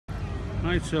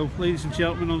Right, so ladies and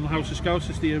gentlemen, on the House of Scouts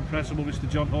is the impressible Mr.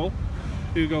 John Hall,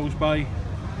 who goes by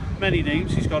many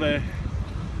names. He's got a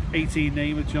 18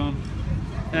 name of John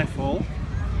F. Hall,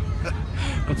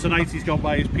 but tonight he's gone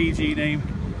by his PG name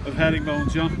of Herringbone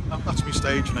John. That's my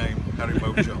stage name,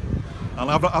 Herringbone John. And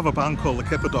I have a band called the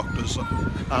Kipper Doctors,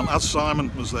 and as Simon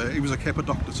was there, he was a Kipper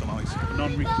Doctor tonight.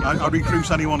 I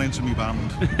recruit anyone into my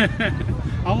band.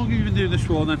 How long have you been doing this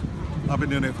for then? I've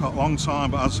been doing it for a long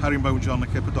time, but as Herringbone John, the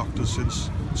Kipper Doctors since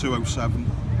 2007.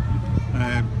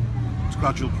 It's a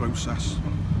gradual process.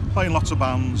 Playing lots of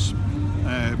bands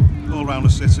all around the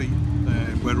city,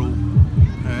 Wirral.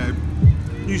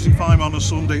 Usually find on a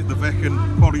Sunday at the Vic in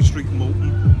Quarry Street in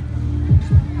Moulton.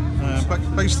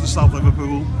 Based in South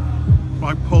Liverpool,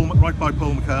 right by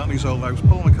Paul McCartney's old house.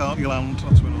 Paul McCartney Land,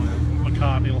 that's where I am.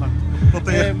 McCartney Land. But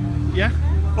yeah.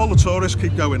 All the tourists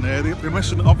keep going there.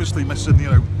 They're obviously missing,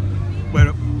 you know,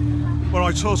 where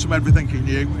I taught him everything he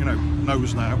knew, you know,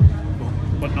 knows now.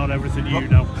 But not everything you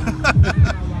know.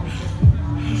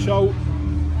 So,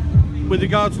 with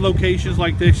regard to locations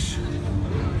like this,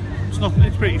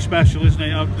 it's pretty special, isn't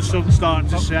it? The sun's starting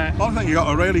to set. I think you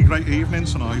got a really great evening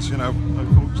tonight, you know.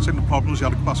 Seeing the problems you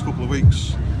had the past couple of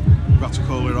weeks, we've had to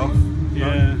call it off.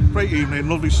 Yeah. Great evening,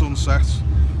 lovely sunset,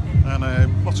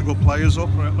 and lots of good players up.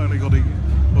 Really good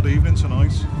evening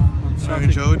tonight. I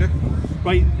enjoyed it.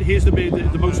 Right, here's the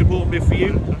most important bit for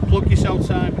you. Plug yourself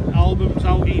time, albums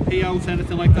out, EP out,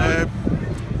 anything like that.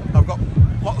 I've got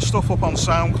a lot of stuff up on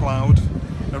SoundCloud,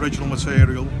 original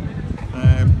material.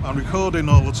 I'm recording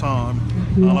all the time,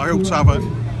 and I hope to have a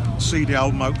CD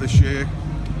album out this year,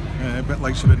 a bit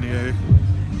later in the year.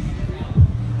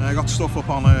 I got stuff up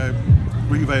on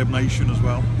Reverb Nation as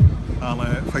well, and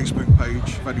a Facebook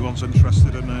page if anyone's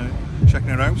interested in checking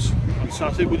it out.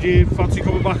 Fantastic. Would you fancy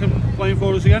coming back and playing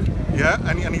for us again? Yeah,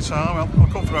 any time. I'll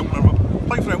come for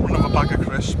play for opening of a bag of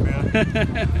crisp. Yeah.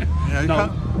 Yeah, you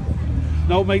can't.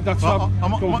 No, mate, that's I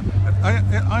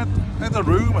had a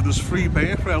room where there's free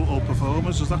beer for all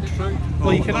performers. Is that true?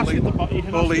 Well, you can ask at the bar.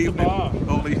 All evening.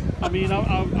 I mean,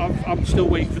 I'm still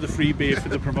waiting for the free beer for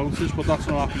the promoters, but that's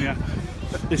not happening yet.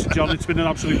 Listen, John, it's been an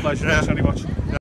absolute pleasure. Yeah. Thanks very much.